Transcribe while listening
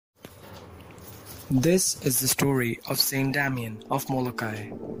This is the story of Saint Damien of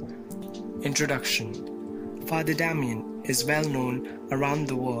Molokai. Introduction. Father Damien is well known around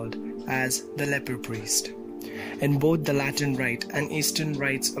the world as the leper priest. In both the Latin Rite and Eastern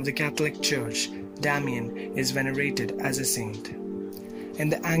rites of the Catholic Church, Damien is venerated as a saint. In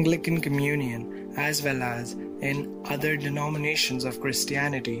the Anglican Communion, as well as in other denominations of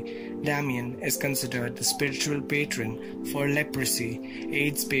Christianity, Damien is considered the spiritual patron for leprosy,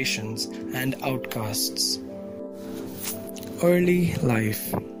 AIDS patients, and outcasts. Early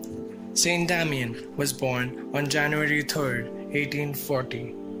life. Saint Damien was born on January 3,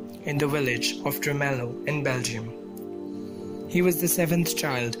 1840, in the village of Tremello in Belgium. He was the seventh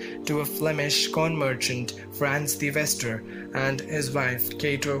child to a Flemish corn merchant, Frans de Vester, and his wife,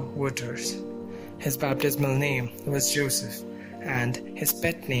 Cato Wouters. His baptismal name was Joseph, and his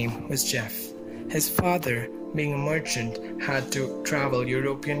pet name was Jeff. His father, being a merchant, had to travel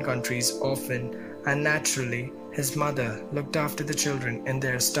European countries often, and naturally, his mother looked after the children in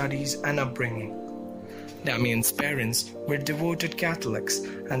their studies and upbringing. Damien's parents were devoted Catholics,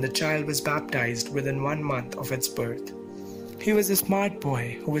 and the child was baptized within 1 month of its birth. He was a smart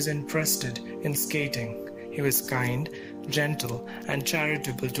boy who was interested in skating. He was kind, gentle, and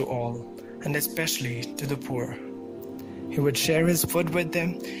charitable to all, and especially to the poor. He would share his food with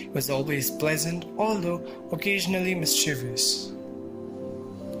them. He was always pleasant, although occasionally mischievous.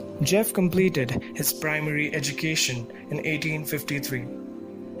 Jeff completed his primary education in 1853.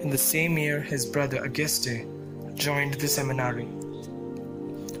 In the same year, his brother Auguste joined the seminary.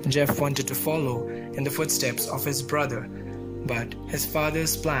 Jeff wanted to follow in the footsteps of his brother, but his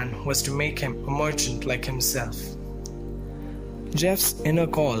father's plan was to make him a merchant like himself. Jeff's inner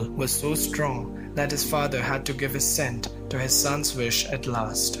call was so strong that his father had to give assent to his son's wish at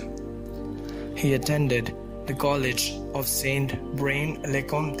last. He attended the College of Saint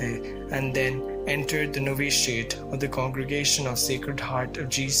Brain-le-Comte and then entered the novitiate of the Congregation of Sacred Heart of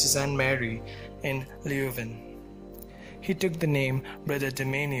Jesus and Mary in Leuven. He took the name Brother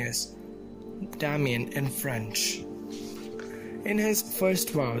Damien in French. In his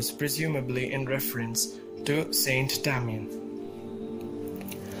first vows, presumably in reference to Saint Damien.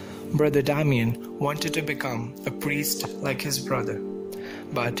 Brother Damien wanted to become a priest like his brother,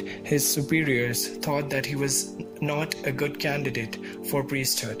 but his superiors thought that he was not a good candidate for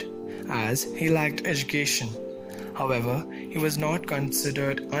priesthood, as he lacked education. However, he was not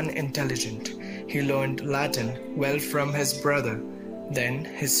considered unintelligent. He learned Latin well from his brother. Then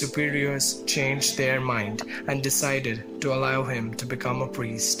his superiors changed their mind and decided to allow him to become a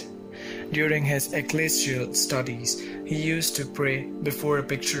priest. During his ecclesial studies, he used to pray before a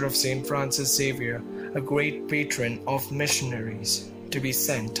picture of Saint Francis Xavier, a great patron of missionaries, to be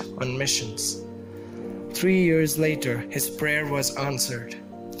sent on missions. 3 years later, his prayer was answered.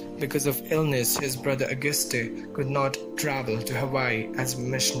 Because of illness, his brother Auguste could not travel to Hawaii as a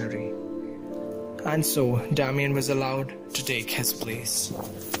missionary, and so Damien was allowed to take his place.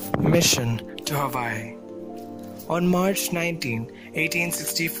 Mission to Hawaii. On March 19,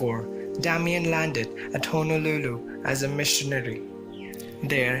 1864, Damien landed at Honolulu as a missionary.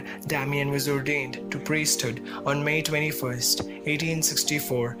 There, Damien was ordained to priesthood on May 21,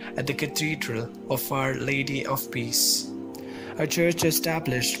 1864, at the Cathedral of Our Lady of Peace, a church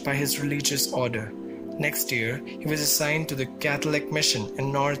established by his religious order. Next year, he was assigned to the Catholic mission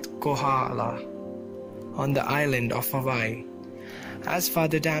in North Kohala, on the island of Hawaii. As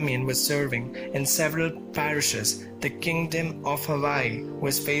Father Damien was serving in several parishes, the Kingdom of Hawaii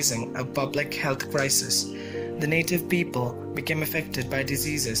was facing a public health crisis. The native people became affected by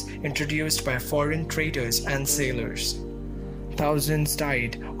diseases introduced by foreign traders and sailors. Thousands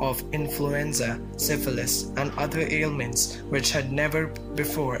died of influenza, syphilis, and other ailments which had never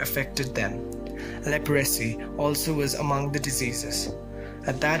before affected them. Leprosy also was among the diseases.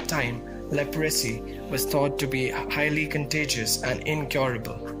 At that time, leprosy was thought to be highly contagious and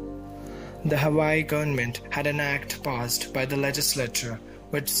incurable. The Hawaii government had an act passed by the legislature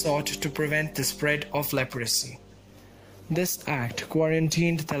which sought to prevent the spread of leprosy. This act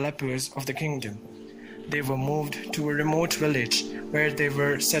quarantined the lepers of the kingdom. They were moved to a remote village where there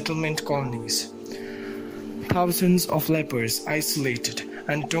were settlement colonies. Thousands of lepers, isolated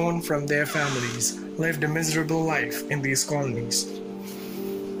and torn from their families, lived a miserable life in these colonies.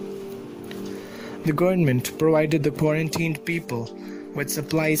 The government provided the quarantined people with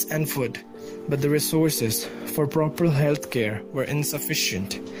supplies and food, but the resources for proper health care were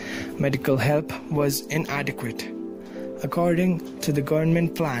insufficient. Medical help was inadequate. According to the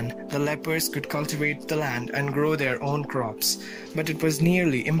government plan, the lepers could cultivate the land and grow their own crops, but it was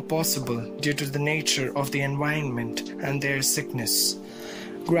nearly impossible due to the nature of the environment and their sickness.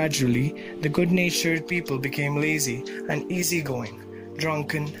 Gradually, The good-natured people became lazy and easygoing.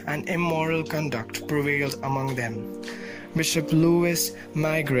 Drunken and immoral conduct prevailed among them. Bishop Louis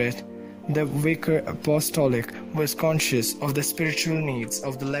Maigret, the vicar apostolic, was conscious of the spiritual needs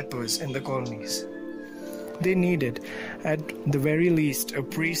of the lepers in the colonies. They needed, at the very least, a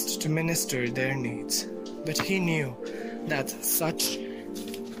priest to minister their needs. But he knew that such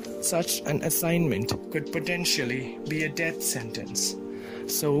an assignment could potentially be a death sentence.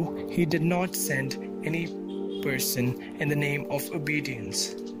 So he did not send any person in the name of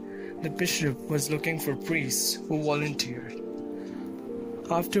obedience. The bishop was looking for priests who volunteered.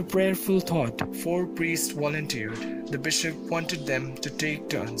 After prayerful thought, 4 priests volunteered. The bishop wanted them to take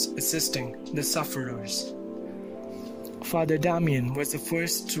turns assisting the sufferers. Father Damien was the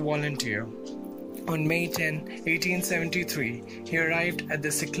first to volunteer. On May 10, 1873, he arrived at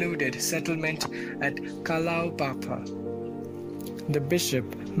the secluded settlement at Kalaupapa. The bishop,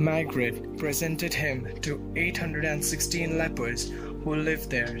 Maigret, presented him to 816 lepers who lived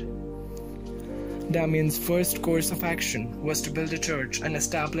there. Damien's first course of action was to build a church and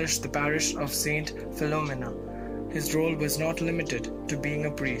establish the parish of Saint Philomena. His role was not limited to being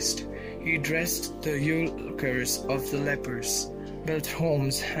a priest. He dressed the euchres of the lepers, built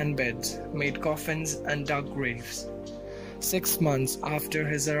homes and beds, made coffins and dug graves. 6 months after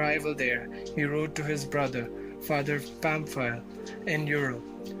his arrival there, he wrote to his brother, Father Pamphile, in Europe,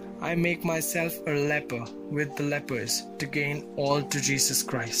 "I make myself a leper with the lepers to gain all to Jesus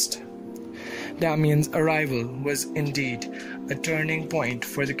Christ." Damien's arrival was indeed a turning point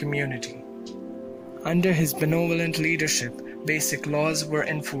for the community. Under his benevolent leadership, basic laws were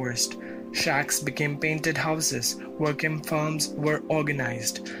enforced, shacks became painted houses, working farms were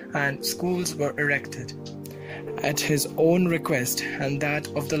organized, and schools were erected. At his own request and that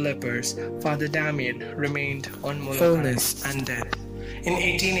of the lepers, Father Damien remained on Molokai and dead. In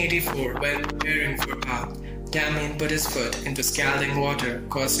 1884, while preparing for bath, Damien put his foot into scalding water,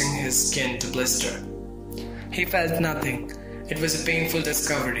 causing his skin to blister. He felt nothing. It was a painful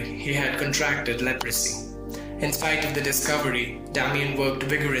discovery. He had contracted leprosy. In spite of the discovery, Damien worked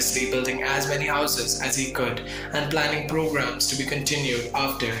vigorously, building as many houses as he could and planning programs to be continued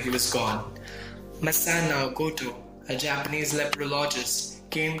after he was gone. Masana Goto, a Japanese leprologist,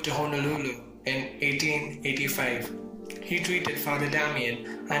 came to Honolulu in 1885. He treated Father Damien,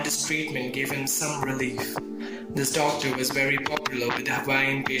 and his treatment gave him some relief. This doctor was very popular with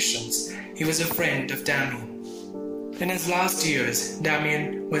Hawaiian patients. He was a friend of Damien. In his last years,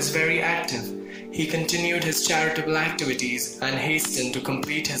 Damien was very active. He continued his charitable activities and hastened to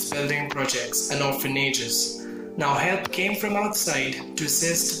complete his building projects and orphanages. Now help came from outside to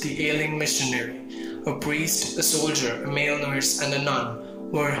assist the ailing missionary. A priest, a soldier, a male nurse, and a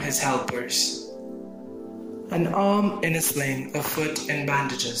nun were his helpers. An arm in a sling, a foot in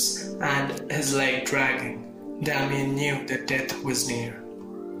bandages, and his leg dragging, Damien knew that death was near.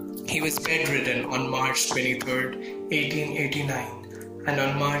 He was bedridden on March 23, 1889, and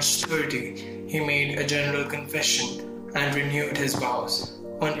on March 30, he made a general confession and renewed his vows.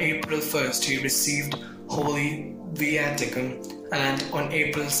 On April 1st, he received Holy Viaticum, and on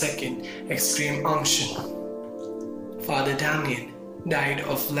April 2nd, Extreme Unction. Father Damien died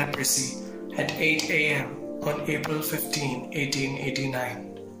of leprosy at 8 a.m. on April 15,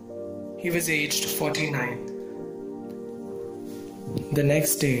 1889. He was aged 49. The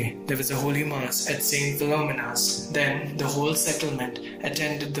next day, there was a holy mass at St. Philomena's. Then, the whole settlement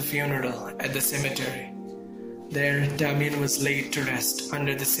attended the funeral at the cemetery. There, Damien was laid to rest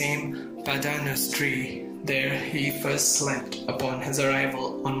under the same Padanus tree. There, he first slept upon his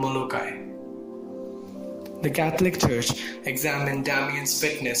arrival on Molokai. The Catholic Church examined Damien's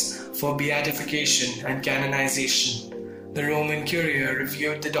fitness for beatification and canonization. The Roman Curia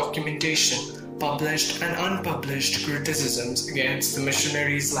reviewed the documentation, published and unpublished criticisms against the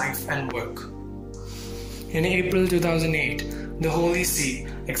missionary's life and work. In April 2008, the Holy See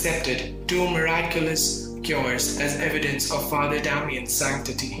accepted 2 miraculous cures as evidence of Father Damien's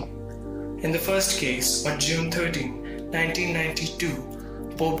sanctity. In the first case, on June 13,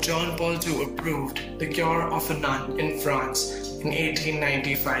 1992, Pope John Paul II approved the cure of a nun in France in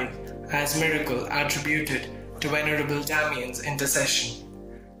 1895 as miracle attributed to Venerable Damien's intercession.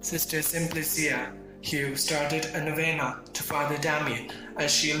 Sister Simplicia Hugh started a novena to Father Damien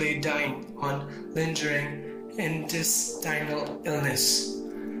as she lay dying on lingering intestinal illness.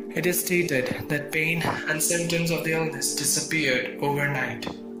 It is stated that pain and symptoms of the illness disappeared overnight.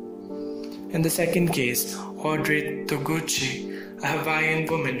 In the second case, Audrey Toguchi, a Hawaiian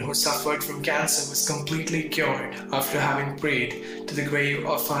woman who suffered from cancer, was completely cured after having prayed to the grave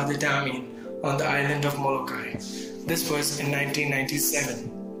of Father Damien on the island of Molokai. This was in 1997.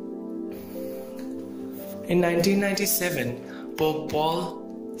 In 1997, Pope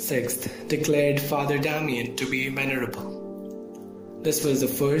Paul VI declared Father Damien to be venerable. This was the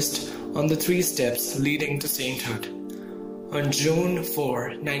first on the 3 steps leading to sainthood. On June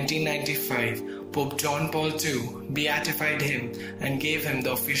 4, 1995, Pope John Paul II beatified him and gave him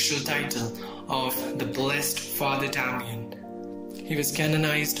the official title of the Blessed Father Damien. He was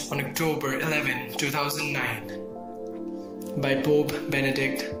canonized on October 11, 2009 by Pope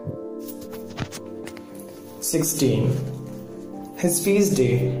Benedict XVI. His feast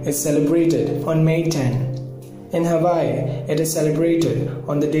day is celebrated on May 10. In Hawaii, it is celebrated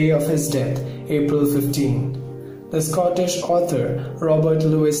on the day of his death, April 15. The Scottish author Robert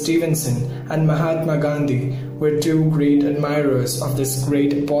Louis Stevenson and Mahatma Gandhi were 2 great admirers of this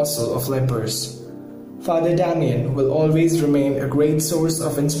great apostle of lepers. Father Damien will always remain a great source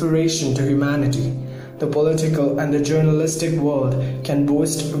of inspiration to humanity. The political and the journalistic world can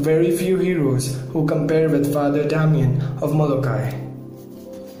boast very few heroes who compare with Father Damien of Molokai.